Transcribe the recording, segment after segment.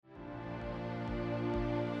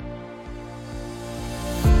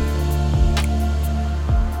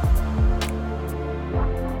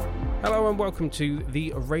and welcome to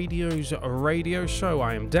the Radio's Radio Show.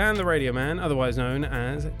 I am Dan the Radio Man, otherwise known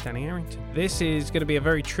as Danny Arrington. This is going to be a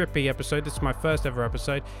very trippy episode. This is my first ever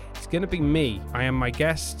episode. It's going to be me. I am my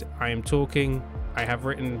guest. I am talking. I have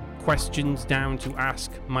written questions down to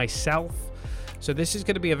ask myself. So this is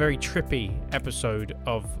going to be a very trippy episode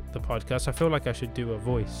of the podcast. I feel like I should do a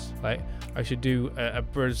voice. Like I should do a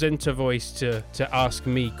presenter voice to ask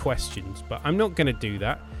me questions, but I'm not going to do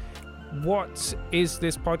that. What is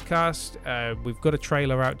this podcast? We've got a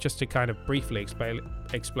trailer out just to kind of briefly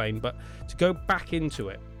explain, but to go back into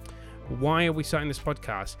it, why are we starting this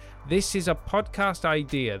podcast? This is a podcast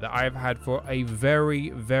idea that I've had for a very,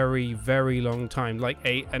 very, very long time, like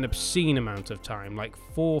an obscene amount of time, like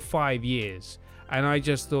 4 or 5 years. And I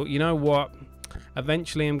just thought, you know what?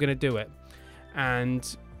 Eventually I'm going to do it. And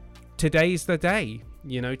today's the day.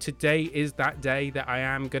 You know, today is that day that I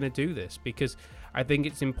am going to do this because I think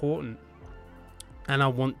it's important. And I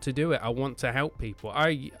want to do it. I want to help people.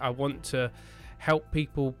 I want to help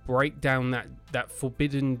people break down that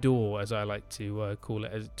forbidden door, as I like to call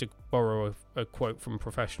it, to borrow a quote from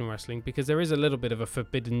professional wrestling, because there is a little bit of a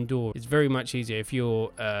forbidden door. It's very much easier if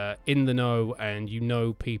you're in the know and you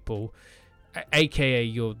know people, aka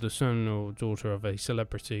you're the son or daughter of a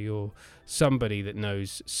celebrity or somebody that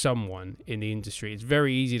knows someone in the industry. It's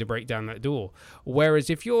very easy to break down that door. Whereas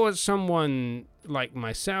if you're someone like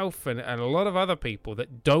myself and a lot of other people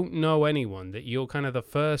that don't know anyone, that you're kind of the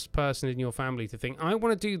first person in your family to think, I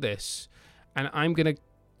want to do this and I'm going to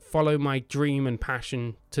follow my dream and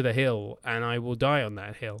passion to the hill and I will die on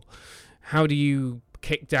that hill. How do you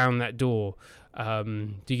kick down that door?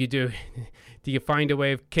 Do you find a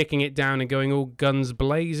way of kicking it down and going all guns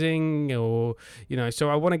blazing, or, you know? So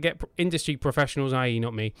I want to get industry professionals, i.e.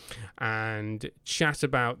 not me, and chat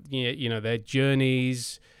about, you know, their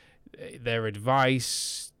journeys, their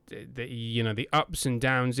advice, the ups and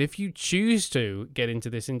downs. If you choose to get into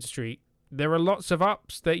this industry, there are lots of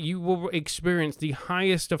ups that you will experience, the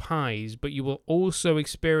highest of highs, but you will also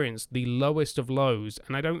experience the lowest of lows.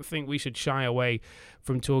 And I don't think we should shy away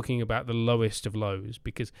from talking about the lowest of lows,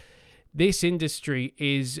 because this industry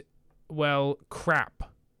is, well, crap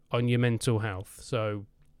on your mental health. So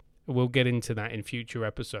we'll get into that in future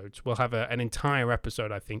episodes. We'll have an entire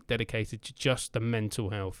episode, I think, dedicated to just the mental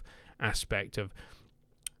health aspect of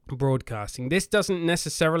broadcasting. This doesn't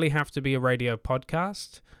necessarily have to be a radio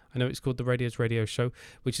podcast. I know it's called the Radio's Radio Show,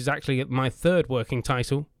 which is actually my third working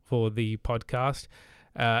title for the podcast.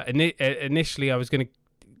 Initially, I was going to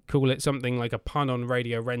call it something like a pun on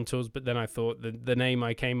radio rentals, but then I thought the name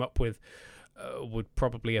I came up with would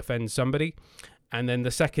probably offend somebody. And then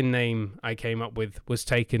the second name I came up with was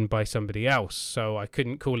taken by somebody else, so I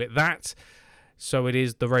couldn't call it that. So it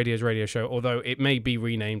is the Radio's Radio Show, although it may be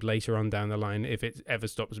renamed later on down the line if it ever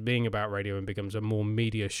stops being about radio and becomes a more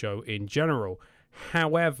media show in general.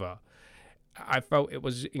 However, I felt it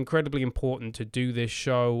was incredibly important to do this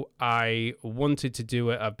show. I wanted to do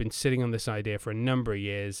it. I've been sitting on this idea for a number of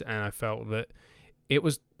years, and I felt that it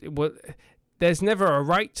was there's never a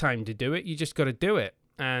right time to do it. You just got to do it.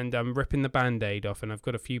 And I'm ripping the Band-Aid off, and I've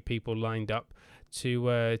got a few people lined up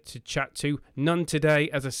to chat to. None today.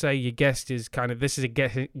 As I say, your guest is this is a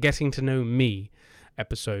getting to know me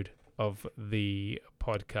episode of the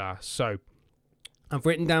podcast. So I've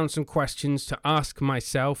written down some questions to ask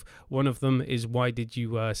myself. One of them is, why did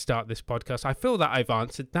you start this podcast? I feel that I've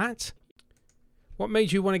answered that. What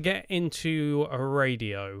made you want to get into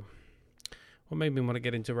radio? What made me want to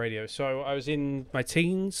get into radio? So I was in my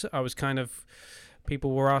teens. I was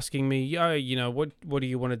people were asking me, what do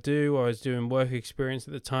you want to do? I was doing work experience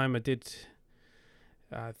at the time. I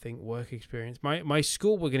think work experience. My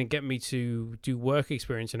school were going to get me to do work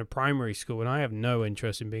experience in a primary school, and I have no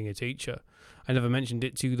interest in being a teacher. I never mentioned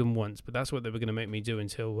it to them once, but that's what they were going to make me do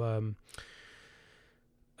until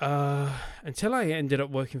I ended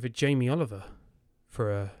up working for Jamie Oliver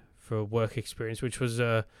for a work experience, which was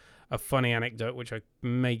a funny anecdote, which I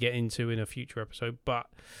may get into in a future episode. But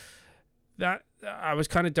that I was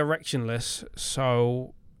kind of directionless,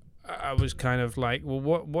 so I was kind of like, well,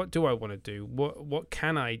 what do I want to do? What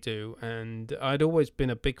can I do? And I'd always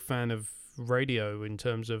been a big fan of radio in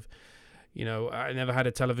terms of, I never had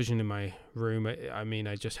a television in my room. I mean,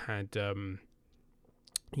 I just had, a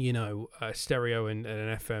stereo and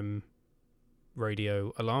an FM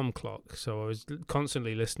radio alarm clock. So I was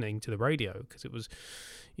constantly listening to the radio because it was,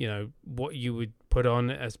 what you would put on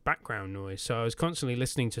as background noise. So I was constantly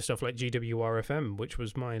listening to stuff like GWR FM, which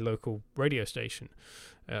was my local radio station.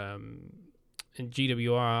 And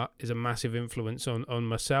GWR is a massive influence on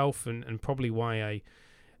myself and probably why I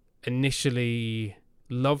initially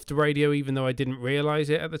loved radio, even though I didn't realize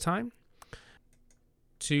it at the time.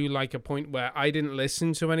 to like a point where I didn't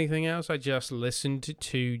listen to anything else. I just listened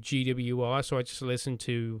to GWR. So I just listened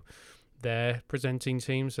to their presenting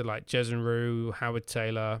teams, so like Jez and Rue, Howard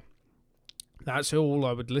Taylor. That's all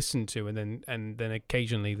I would listen to, and then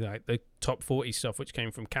occasionally like the top 40 stuff, which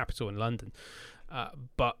came from Capital in London.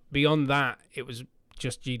 But beyond that, it was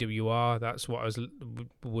just GWR. That's what I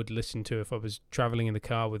would listen to if I was traveling in the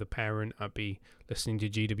car with a parent. I'd be listening to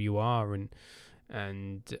GWR,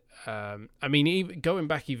 and I mean, even going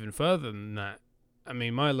back even further than that, I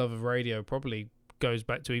mean, my love of radio probably goes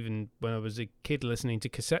back to even when I was a kid listening to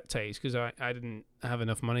cassette tapes, because I didn't have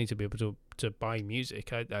enough money to be able to buy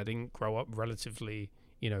music. I didn't grow up relatively,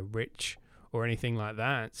 rich or anything like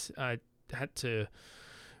that. I had to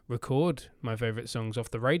record my favorite songs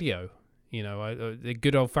off the radio. The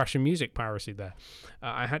good old-fashioned music piracy there.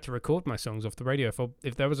 I had to record my songs off the radio.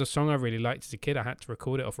 If there was a song I really liked as a kid, I had to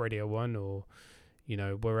record it off Radio 1 or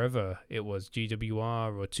wherever it was,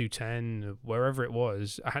 GWR or 210, wherever it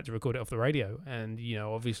was, I had to record it off the radio. And,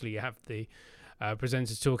 obviously you have the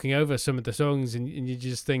presenters talking over some of the songs, and you're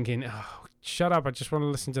just thinking, oh, shut up, I just want to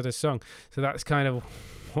listen to this song. So that's kind of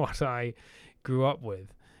what I grew up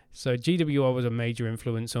with. So GWR was a major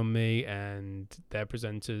influence on me and their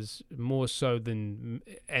presenters, more so than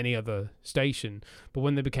any other station. But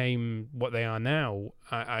when they became what they are now,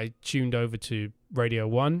 I tuned over to Radio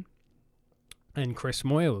 1 and Chris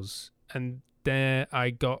Moyles, and there I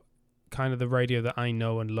got kind of the radio that I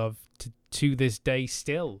know and love to this day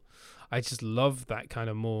still. I just love that kind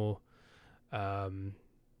of more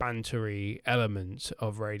bantery element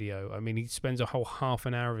of radio. I mean, he spends a whole half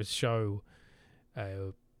an hour of his show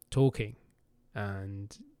talking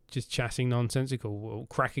and just chatting nonsensical or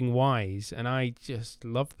cracking wise, and I just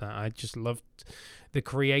loved that. I just loved the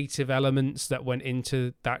creative elements that went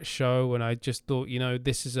into that show, and I just thought,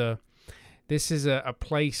 this is a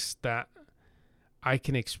place that I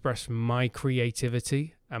can express my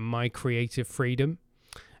creativity and my creative freedom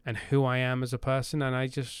and who I am as a person. And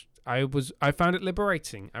I found it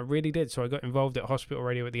liberating. I really did. So I got involved at Hospital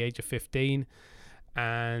Radio at the age of 15,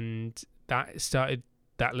 and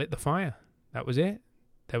that lit the fire. That was it.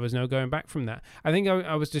 There was no going back from that. I think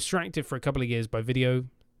I was distracted for a couple of years by video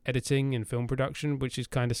editing and film production, which is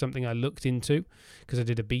kind of something I looked into because I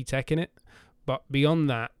did a BTEC in it. But beyond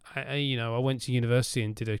that, I went to university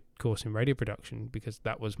and did a course in radio production because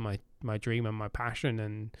that was my dream and my passion,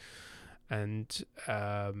 and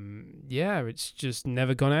it's just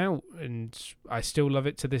never gone out, and I still love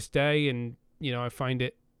it to this day, and I find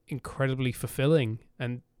it incredibly fulfilling.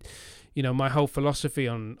 And my whole philosophy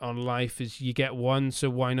on life is you get one,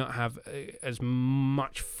 so why not have as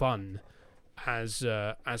much fun as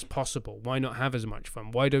possible? Why not have as much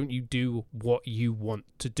fun? Why don't you do what you want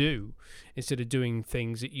to do instead of doing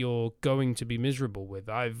things that you're going to be miserable with?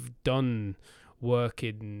 I've done work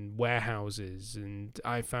in warehouses and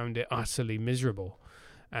I found it utterly miserable,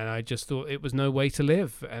 and I just thought it was no way to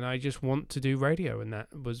live, and I just want to do radio, and that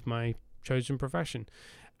was my chosen profession,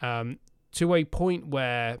 to a point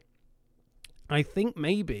where I think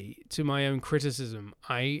maybe, to my own criticism,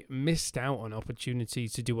 I missed out on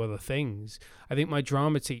opportunities to do other things. I think my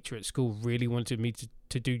drama teacher at school really wanted me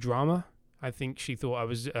to do drama. I think she thought I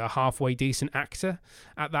was a halfway decent actor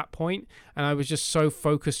at that point, and I was just so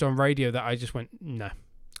focused on radio that I just went, no,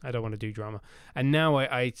 I don't want to do drama. And now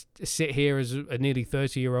I sit here as a nearly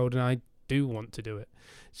 30-year-old, and I do want to do it.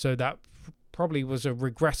 So that probably was a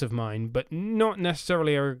regret of mine, but not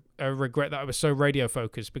necessarily a regret that I was so radio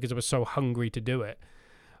focused because I was so hungry to do it,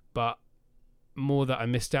 but more that I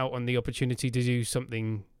missed out on the opportunity to do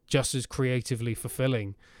something just as creatively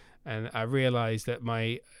fulfilling. And I realized that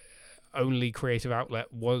my only creative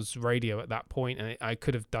outlet was radio at that point, and I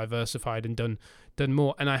could have diversified and done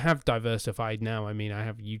more, and I have diversified now. I mean, I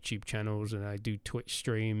have YouTube channels and I do Twitch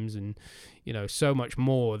streams and so much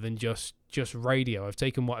more than just radio. I've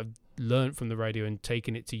taken what I've learned from the radio and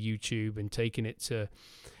taken it to YouTube and taken it to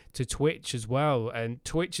Twitch as well. And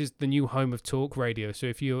Twitch is the new home of talk radio. So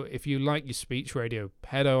if you like your speech radio,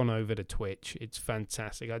 head on over to Twitch. It's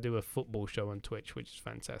fantastic. I do a football show on Twitch, which is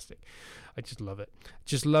fantastic. I just love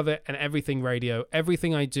it. And everything radio,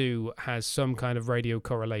 everything I do has some kind of radio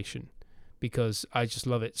correlation, because I just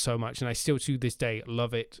love it so much, and I still to this day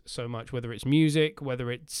love it so much, whether it's music, whether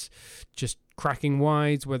it's just cracking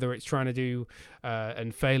wise, whether it's trying to do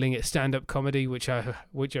and failing at stand-up comedy, which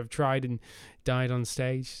I've tried and died on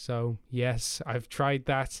stage. So yes, I've tried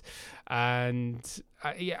that, and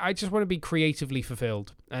I just want to be creatively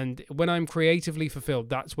fulfilled, and when I'm creatively fulfilled,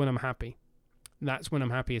 that's when I'm happy. That's when I'm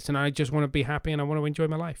happiest, and I just want to be happy, and I want to enjoy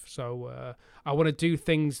my life. So I want to do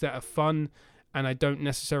things that are fun, and I don't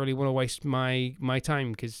necessarily want to waste my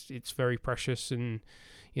time, because it's very precious, and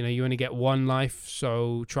You only get one life,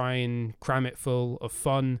 so try and cram it full of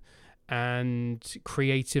fun and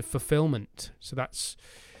creative fulfillment. So that's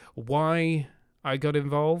why I got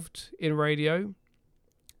involved in radio.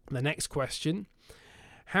 The next question: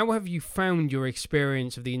 how have you found your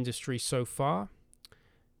experience of the industry so far?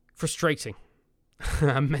 Frustrating.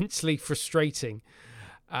 Immensely frustrating.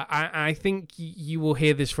 I think you will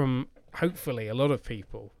hear this from, hopefully, a lot of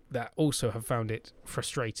people that also have found it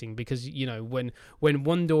frustrating, because, when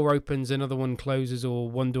one door opens, another one closes, or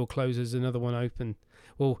one door closes, another one open.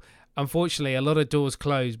 Well, unfortunately, a lot of doors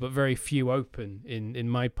close, but very few open in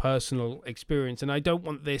my personal experience. And I don't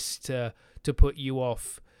want this to put you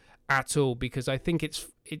off at all, because I think it's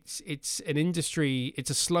an industry,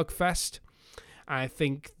 it's a slugfest. I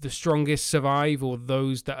think the strongest survive, or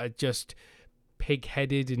those that are just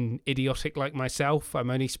pig-headed and idiotic like myself. I'm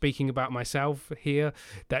only speaking about myself here,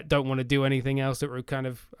 that don't want to do anything else, that were kind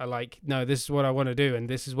of are like, no, this is what I want to do, and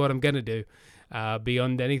this is what I'm going to do,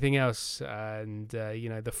 beyond anything else. And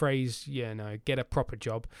the phrase, get a proper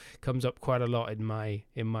job comes up quite a lot in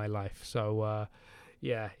my life. So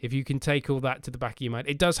if you can take all that to the back of your mind,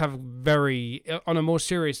 it does have very, on a more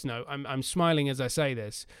serious note, I'm smiling as I say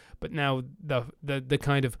this, but now the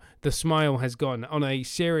kind of the smile has gone. On a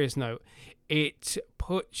serious note, it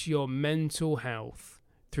puts your mental health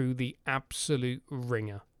through the absolute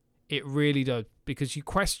ringer. It really does, because you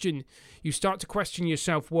start to question your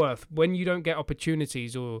self-worth when you don't get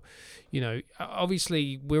opportunities, or,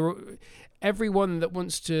 obviously everyone that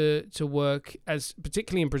wants to work, as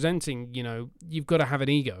particularly in presenting, you've got to have an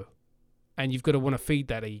ego, and you've got to want to feed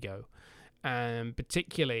that ego. And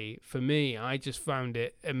particularly for me, I just found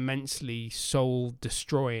it immensely soul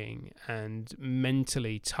destroying and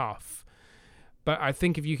mentally tough. But I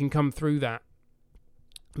think if you can come through that,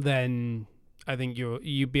 then I think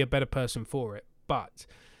you'd be a better person for it. But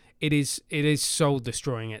it is soul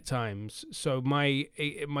destroying at times. So my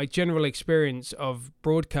general experience of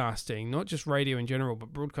broadcasting, not just radio in general,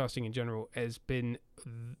 but broadcasting in general, has been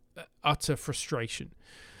utter frustration.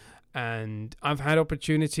 And I've had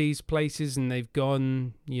opportunities, places, and they've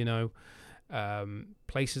gone,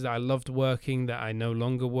 places that I loved working that I no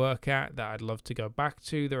longer work at, that I'd love to go back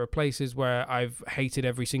to. There are places where I've hated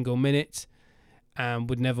every single minute and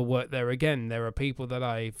would never work there again. There are people that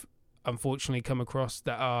I've unfortunately come across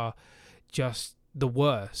that are just the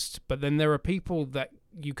worst. But then there are people that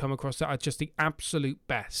you come across that are just the absolute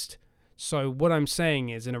best. So what I'm saying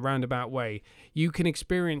is, in a roundabout way, you can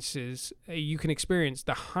experience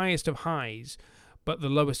the highest of highs, but the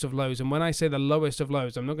lowest of lows. And when I say the lowest of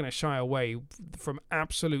lows, I'm not going to shy away from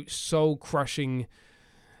absolute soul-crushing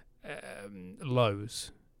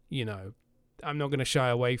lows. I'm not going to shy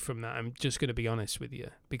away from that. I'm just going to be honest with you,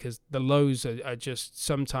 because the lows are just,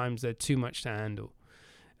 sometimes they're too much to handle,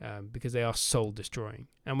 because they are soul-destroying.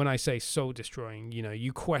 And when I say soul-destroying,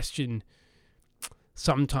 you question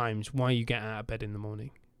sometimes why you get out of bed in the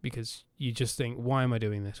morning, because you just think, why am I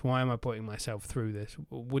doing this? Why am I putting myself through this?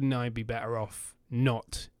 Wouldn't I be better off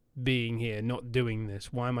not being here, not doing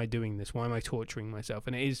this? Why am I doing this? Why am I torturing myself?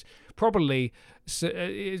 And it is probably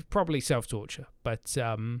self-torture, but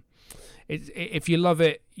if you love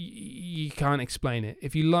it, you can't explain it.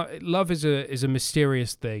 If you love is a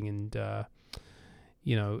mysterious thing, and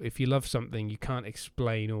if you love something, you can't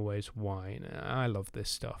explain always why. And I love this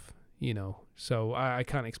stuff, so I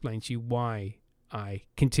can't explain to you why I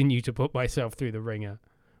continue to put myself through the ringer,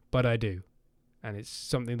 but I do, and it's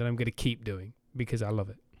something that I'm going to keep doing because I love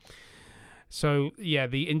it. So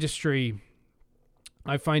the industry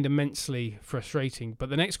I find immensely frustrating. But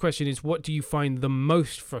the next question is, what do you find the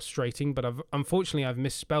most frustrating? But unfortunately I've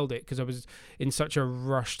misspelled it because I was in such a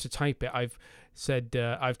rush to type it. I've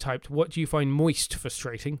typed, what do you find moist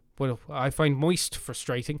frustrating? Well, I find moist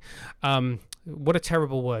frustrating. What a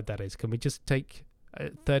terrible word that is. Can we just take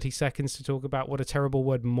 30 seconds to talk about what a terrible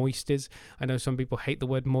word moist is? I know some people hate the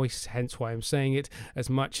word moist, hence why I'm saying it as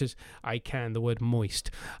much as I can, the word moist.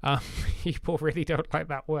 People really don't like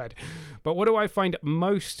that word. But what do I find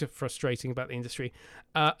most frustrating about the industry?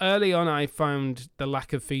 Early on, I found the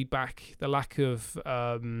lack of feedback, the lack of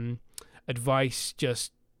advice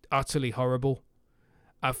just utterly horrible.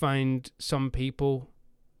 I find some people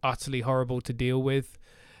utterly horrible to deal with,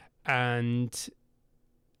 and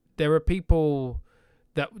there are people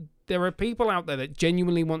out there that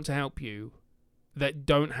genuinely want to help you that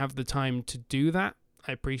don't have the time to do that.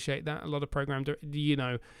 I appreciate that. A lot of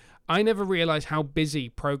I never realized how busy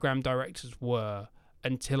program directors were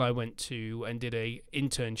until I went to and did a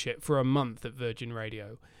internship for a month at Virgin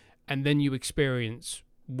Radio. And then you experience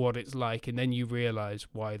what it's like, and then you realize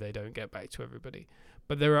why they don't get back to everybody.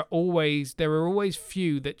 But there are always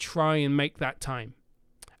few that try and make that time.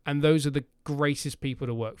 And those are the greatest people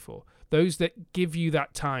to work for. Those that give you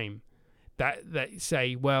that time, that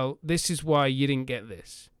say, well, this is why you didn't get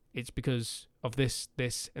this. It's because of this,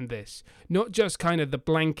 this, and this. Not just kind of the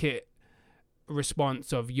blanket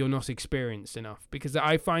response of you're not experienced enough, because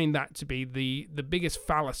I find that to be the biggest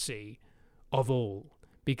fallacy of all.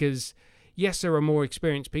 Because yes, there are more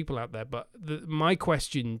experienced people out there, but my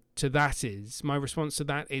question to that is, my response to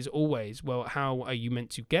that is always, well, how are you meant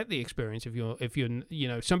to get the experience if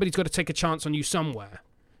you're somebody's got to take a chance on you somewhere.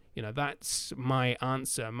 That's my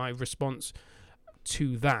answer, my response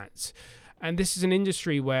to that. And this is an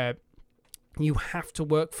industry where you have to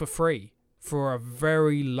work for free for a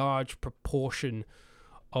very large proportion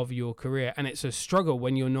of your career. And it's a struggle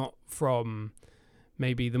when you're not from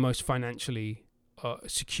maybe the most financially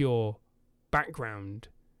secure background.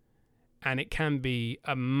 And it can be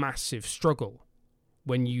a massive struggle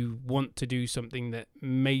when you want to do something that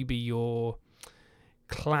maybe your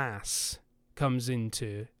class comes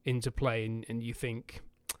into play, and you think,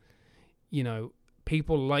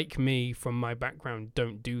 people like me from my background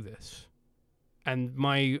don't do this. And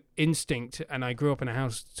my instinct, and I grew up in a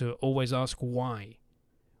house to always ask why.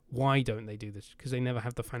 Why don't they do this? Because they never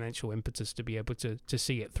have the financial impetus to be able to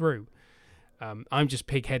see it through. I'm just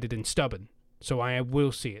pig-headed and stubborn, so I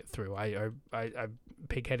will see it through. I'm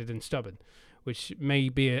pig-headed and stubborn, which may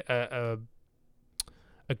be a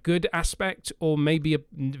good aspect or maybe a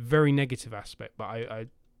very negative aspect, but I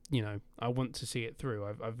want to see it through.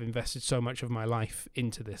 I've invested so much of my life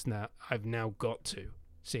into this now. I've now got to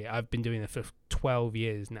see it. I've been doing it for 12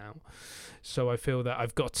 years now, so I feel that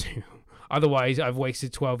I've got to. Otherwise, I've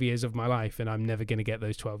wasted 12 years of my life, and I'm never going to get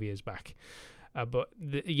those 12 years back. I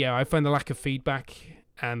find the lack of feedback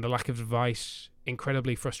and the lack of advice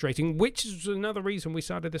incredibly frustrating, which is another reason we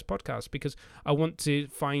started this podcast, because I want to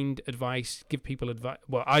find advice, give people advice.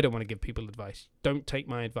 Well, I don't want to give people advice. Don't take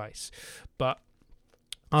my advice. But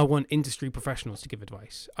I want industry professionals to give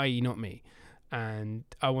advice, i.e. not me. And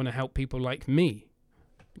I want to help people like me,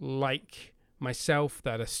 like myself,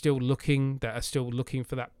 that are still looking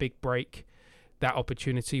for that big break, that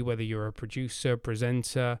opportunity, whether you're a producer,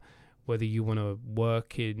 presenter, whether you want to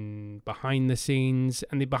work in behind the scenes.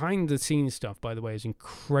 And the behind the scenes stuff, by the way, is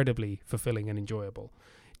incredibly fulfilling and enjoyable.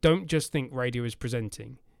 Don't just think radio is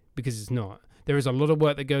presenting, because it's not. There is a lot of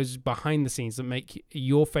work that goes behind the scenes that make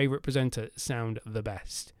your favorite presenter sound the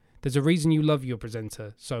best. There's a reason you love your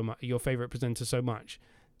presenter so much, your favorite presenter so much.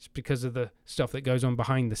 It's because of the stuff that goes on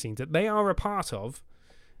behind the scenes that they are a part of.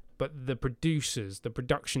 But the producers, the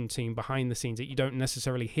production team behind the scenes that you don't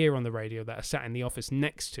necessarily hear on the radio, that are sat in the office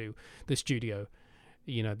next to the studio,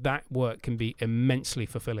 that work can be immensely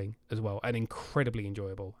fulfilling as well, and incredibly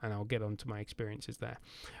enjoyable. And I'll get on to my experiences there.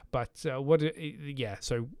 But so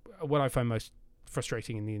what I find most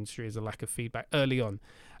frustrating in the industry is the lack of feedback early on.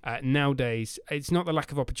 Nowadays, it's not the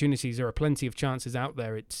lack of opportunities. There are plenty of chances out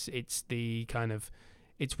there. It's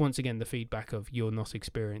once again the feedback of you're not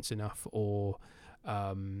experienced enough, or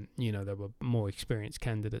there were more experienced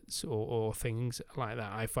candidates, or things like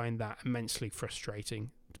that. I find that immensely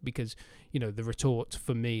frustrating, because the retort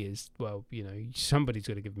for me is, well, somebody's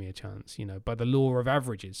got to give me a chance. By the law of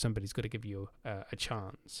averages, somebody's got to give you a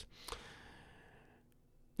chance.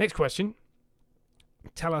 Next question.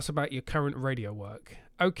 Tell us about your current radio work.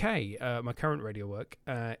 Okay, my current radio work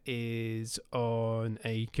is on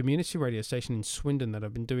a community radio station in Swindon that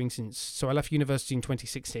I've been doing so I left university in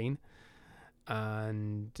 2016.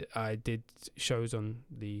 And I did shows on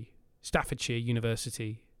the Staffordshire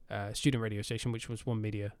University student radio station, which was One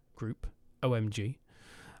Media Group, OMG,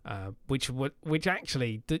 which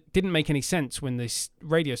actually didn't make any sense when this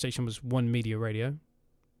radio station was One Media Radio,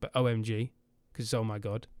 but OMG, because oh my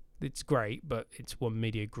god, it's great, but it's One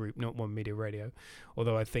Media Group, not One Media Radio.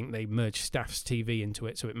 Although I think they merged Staff's TV into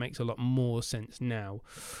it, so it makes a lot more sense now.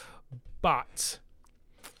 But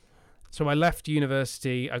so I left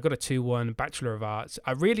university. I got a 2-1 Bachelor of Arts.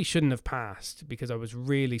 I really shouldn't have passed, because I was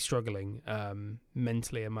really struggling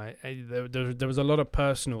mentally. There was a lot of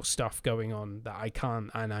personal stuff going on that I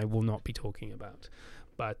can't and I will not be talking about.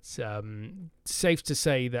 But safe to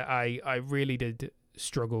say that I really did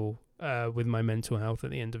struggle with my mental health at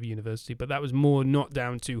the end of university. But that was more not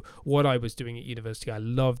down to what I was doing at university. I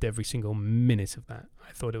loved every single minute of that.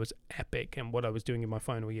 I thought it was epic, and what I was doing in my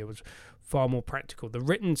final year was far more practical. The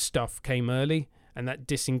written stuff came early, and that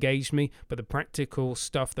disengaged me, but the practical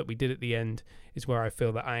stuff that we did at the end is where I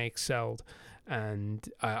feel that I excelled, and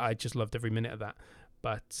I just loved every minute of that.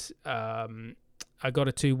 But I got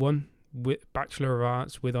a 2-1 with Bachelor of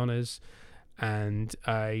Arts with honours, and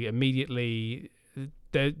I immediately...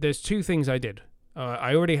 There's two things I did.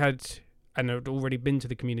 I already had, and I'd already been to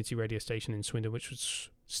the community radio station in Swindon, which was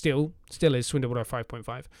still is Swindlewater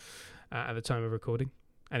 5.5 at the time of recording,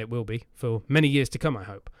 and it will be for many years to come, I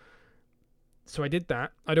hope. So I did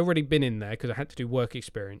that. I'd already been in there because I had to do work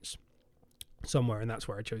experience somewhere, and that's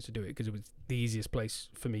where I chose to do it because it was the easiest place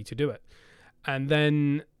for me to do it. And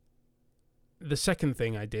then the second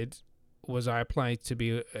thing I did was I applied to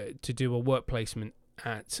do a work placement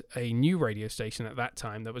at a new radio station at that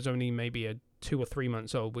time that was only maybe 2 or 3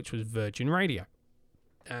 months old, which was Virgin Radio.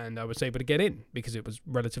 And I was able to get in because it was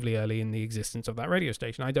relatively early in the existence of that radio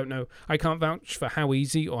station. I don't know. I can't vouch for how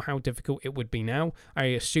easy or how difficult it would be now. I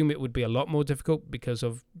assume it would be a lot more difficult because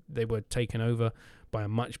they were taken over by a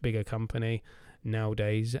much bigger company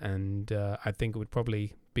nowadays. And I think it would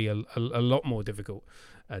probably be a lot more difficult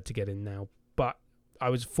to get in now. But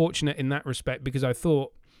I was fortunate in that respect because I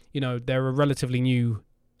thought, they're a relatively new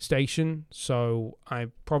station. So I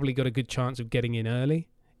probably got a good chance of getting in early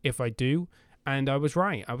if I do. And I was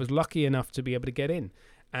right. I was lucky enough to be able to get in.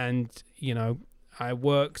 And, I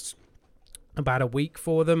worked about a week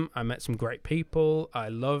for them. I met some great people. I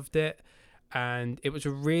loved it. And it was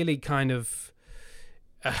a really kind of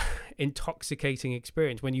intoxicating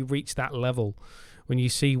experience when you reach that level, when you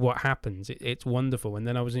see what happens. It's wonderful. And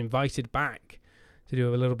then I was invited back to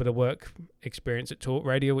do a little bit of work experience at Talk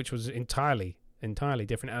Radio, which was entirely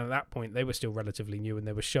different. And at that point, they were still relatively new and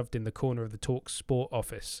they were shoved in the corner of the Talk Sport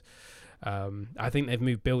office. I think they've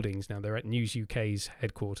moved buildings now. They're at News UK's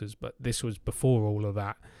headquarters, but this was before all of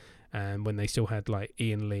that, and when they still had like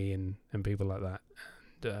Ian Lee and people like that.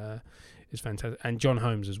 And it's fantastic. And John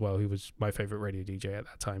Holmes as well, who was my favourite radio DJ at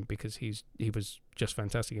that time because he was just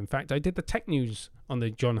fantastic. In fact, I did the tech news on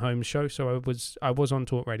the John Holmes show, so I was on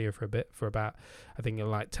Talk Radio for a bit, for about I think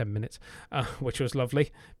like 10 minutes, which was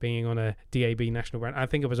lovely. Being on a DAB national brand, I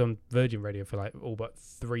think I was on Virgin Radio for like all but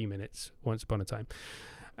 3 minutes once upon a time.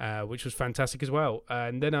 Which was fantastic as well.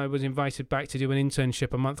 And then I was invited back to do an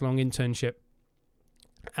internship, a month-long internship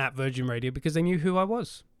at Virgin Radio because they knew who I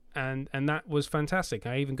was. And that was fantastic.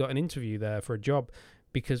 I even got an interview there for a job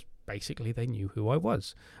because basically they knew who I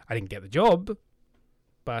was. I didn't get the job,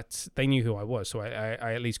 but they knew who I was. So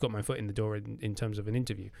I at least got my foot in the door in terms of an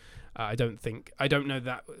interview. I don't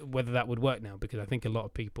know whether that would work now because I think a lot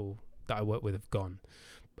of people that I work with have gone.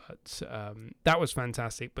 But that was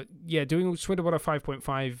fantastic. But yeah, doing Swindlewater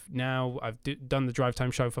 5.5 now, I've done the Drive Time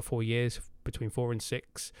show for 4 years, between 4 and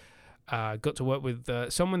 6. Got to work with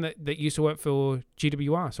someone that used to work for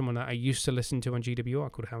GWR, someone that I used to listen to on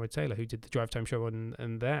GWR called Howard Taylor, who did the Drive Time show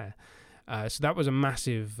on there. So that was a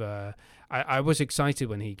massive... I was excited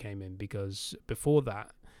when he came in because before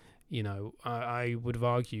that, I would have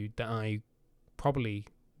argued that I probably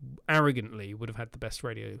arrogantly would have had the best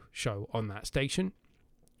radio show on that station.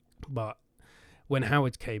 But when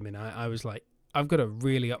Howard came in, I was like, I've got to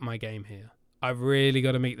really up my game here. I've really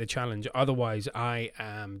got to meet the challenge. Otherwise, I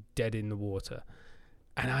am dead in the water.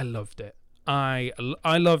 And I loved it. I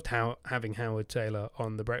loved having Howard Taylor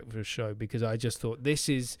on the breakfast show because I just thought this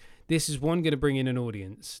is one going to bring in an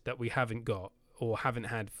audience that we haven't got or haven't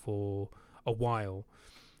had for a while.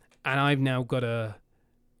 And I've now got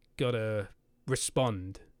to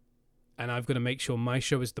respond. And I've got to make sure my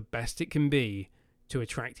show is the best it can be to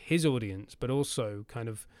attract his audience, but also kind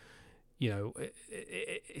of,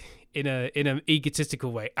 in an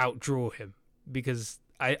egotistical way, outdraw him because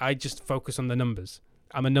I just focus on the numbers.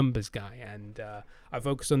 I'm a numbers guy, and I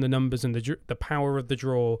focus on the numbers, and the power of the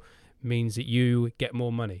draw means that you get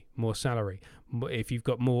more money, more salary. If you've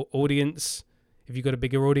got more audience, if you've got a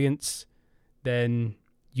bigger audience, then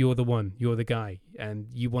you're the one, you're the guy, and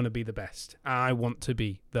you want to be the best. I want to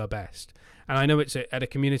be the best. And I know it's at a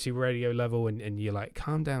community radio level, and you're like,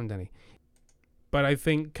 calm down, Danny. But I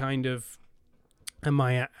think kind of, and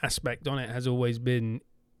my aspect on it has always been,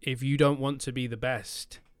 if you don't want to be the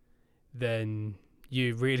best, then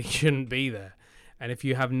you really shouldn't be there. And if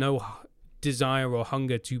you have no desire or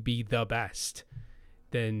hunger to be the best,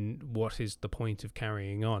 then what is the point of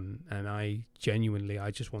carrying on? And I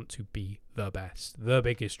just want to be the best, the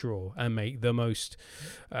biggest draw, and make the most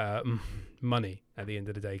money at the end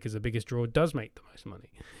of the day, because the biggest draw does make the most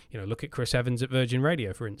money. Look at Chris Evans at Virgin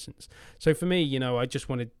Radio, for instance. So for me, I just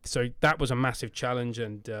wanted, so that was a massive challenge,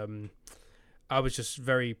 and I was just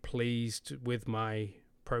very pleased with my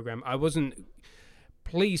program. I wasn't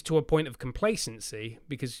pleased to a point of complacency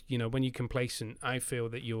because, when you're complacent, I feel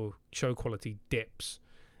that your show quality dips.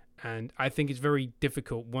 And I think it's very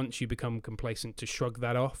difficult once you become complacent to shrug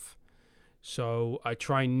that off. So I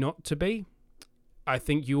try not to be. I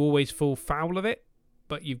think you always fall foul of it,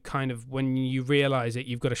 but you kind of, when you realize it,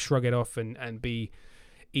 you've got to shrug it off and be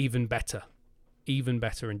even better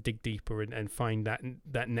and dig deeper and find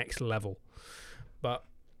that next level. But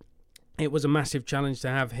it was a massive challenge to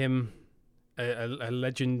have him, a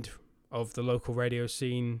legend of the local radio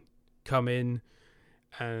scene, come in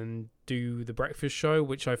and do the breakfast show,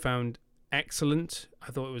 which I found excellent.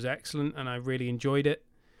 I thought it was excellent, and I really enjoyed it,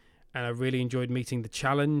 and I really enjoyed meeting the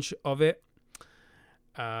challenge of it.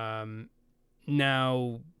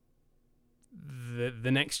 Now,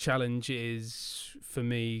 the next challenge is for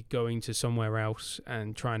me going to somewhere else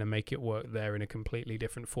and trying to make it work there in a completely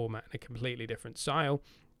different format, in a completely different style.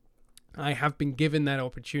 I have been given that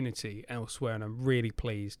opportunity elsewhere, and I'm really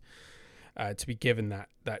pleased to be given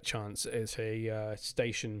that chance. It's a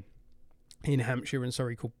station in Hampshire and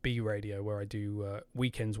Surrey called B Radio, where I do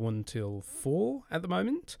weekends 1 till 4 at the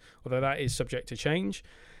moment, although that is subject to change.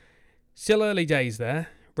 Still early days there,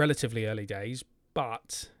 relatively early days,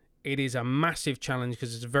 but it is a massive challenge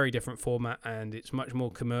because it's a very different format and it's much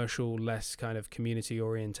more commercial, less kind of community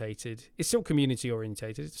orientated. It's still community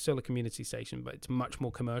orientated, it's still a community station, but it's much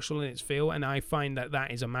more commercial in its feel, and I find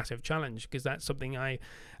that is a massive challenge because that's something I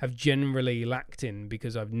have generally lacked in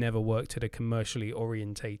because I've never worked at a commercially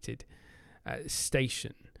orientated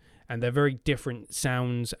station, and they're very different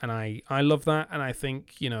sounds, and I love that, and I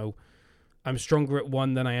think, I'm stronger at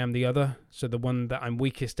one than I am the other. So the one that I'm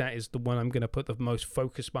weakest at is the one I'm going to put the most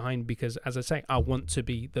focus behind because, as I say, I want to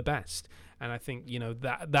be the best. And I think,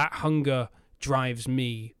 that hunger drives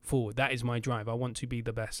me forward. That is my drive. I want to be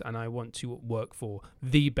the best, and I want to work for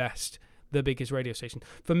the best, the biggest radio station.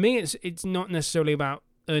 For me, it's not necessarily about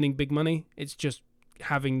earning big money. It's just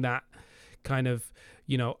having that kind of,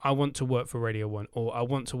 I want to work for Radio 1, or I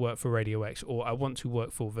want to work for Radio X, or I want to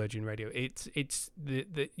work for Virgin Radio. It's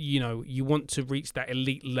the you want to reach that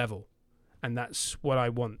elite level, and that's what I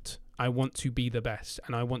want. I want to be the best,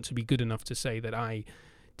 and I want to be good enough to say that I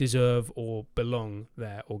deserve or belong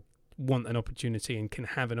there, or want an opportunity and can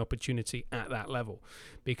have an opportunity at that level,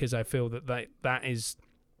 because I feel that is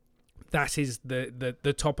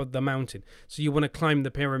the top of the mountain. So you want to climb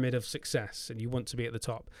the pyramid of success, and you want to be at the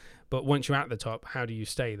top. But once you're at the top, how do you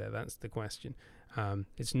stay there? That's the question.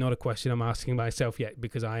 It's not a question I'm asking myself yet,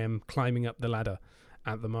 because I am climbing up the ladder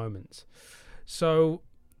at the moment. So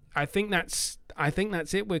I think that's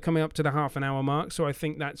it. We're coming up to the half an hour mark. So I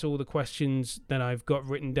think that's all the questions that I've got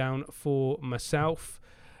written down for myself.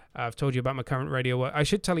 I've told you about my current radio work. I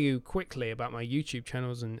should tell you quickly about my YouTube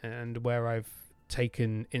channels and where I've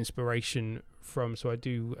taken inspiration from. So I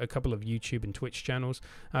do a couple of YouTube and Twitch channels.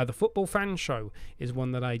 The Football Fan Show is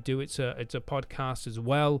one that I do. It's a podcast as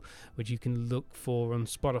well, which you can look for on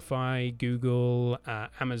Spotify, Google,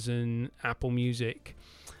 Amazon, Apple Music,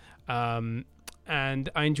 and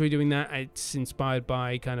I enjoy doing that. It's inspired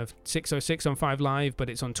by kind of 606 on 5 Live, but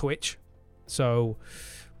it's on Twitch. So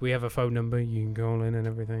we have a phone number you can call in and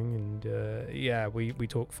everything, and we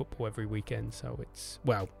talk football every weekend. So it's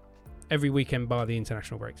every weekend bar the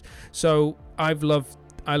international breaks. So I love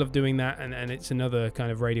doing that, and it's another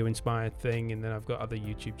kind of radio inspired thing. And then I've got other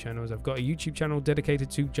YouTube channels. I've got a YouTube channel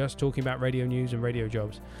dedicated to just talking about radio news and radio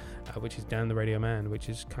jobs, which is Dan the Radio Man, which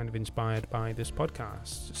is kind of inspired by this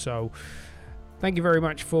podcast. So thank you very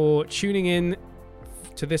much for tuning in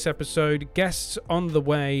to this episode. Guests on the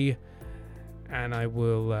way, and I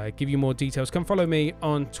will give you more details. Come follow me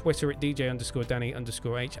on Twitter at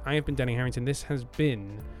DJ_Danny_H. I have been Danny Harrington. This has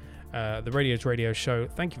been the Radio's Radio Show.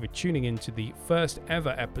 Thank you for tuning in to the first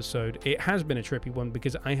ever episode. It has been a trippy one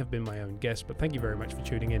because I have been my own guest, but thank you very much for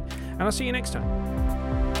tuning in, and I'll see you next time.